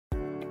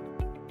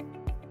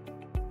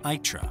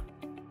Aytra,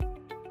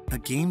 a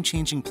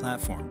game-changing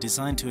platform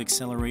designed to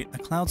accelerate a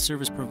cloud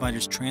service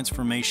provider's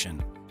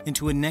transformation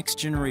into a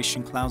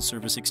next-generation cloud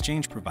service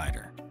exchange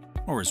provider,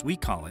 or as we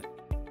call it,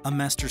 a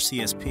master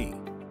CSP.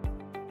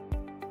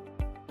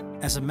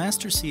 As a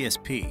master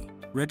CSP,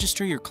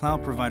 register your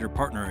cloud provider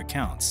partner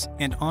accounts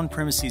and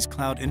on-premises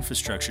cloud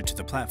infrastructure to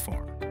the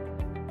platform.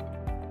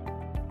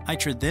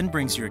 Aytra then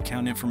brings your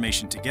account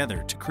information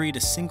together to create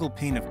a single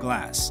pane of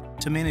glass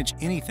to manage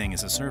anything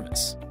as a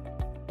service.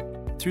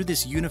 Through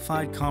this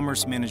unified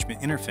commerce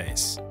management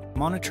interface,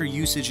 monitor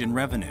usage and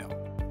revenue,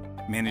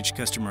 manage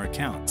customer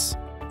accounts,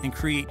 and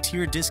create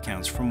tiered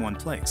discounts from one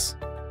place.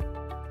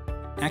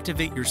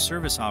 Activate your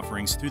service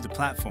offerings through the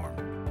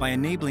platform by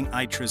enabling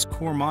Aytra's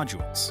core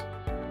modules: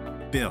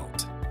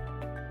 Build,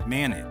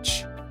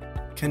 Manage,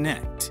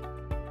 Connect,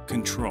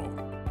 Control.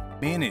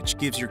 Manage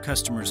gives your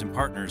customers and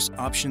partners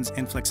options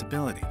and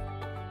flexibility,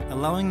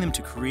 allowing them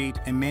to create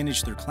and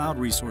manage their cloud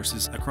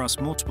resources across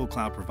multiple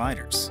cloud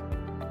providers.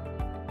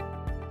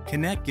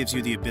 Connect gives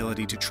you the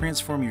ability to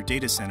transform your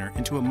data center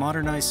into a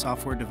modernized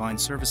software-defined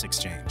service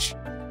exchange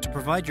to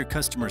provide your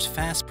customers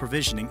fast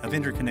provisioning of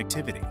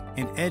interconnectivity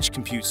and edge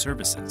compute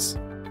services.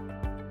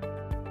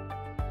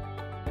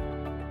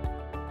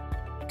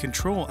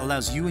 Control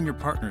allows you and your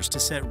partners to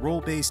set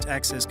role-based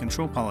access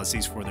control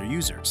policies for their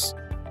users,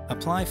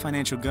 apply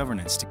financial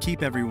governance to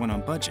keep everyone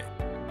on budget,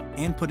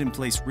 and put in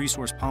place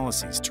resource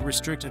policies to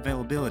restrict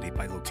availability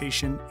by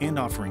location and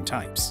offering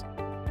types.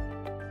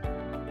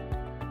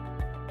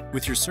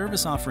 With your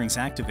service offerings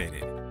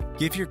activated,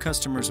 give your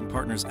customers and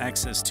partners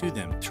access to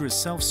them through a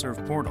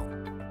self-serve portal,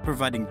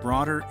 providing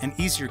broader and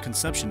easier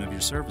consumption of your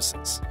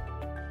services.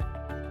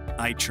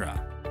 Aytra,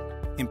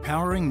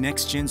 empowering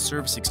next-gen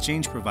service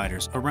exchange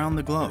providers around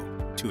the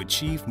globe to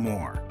achieve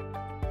more.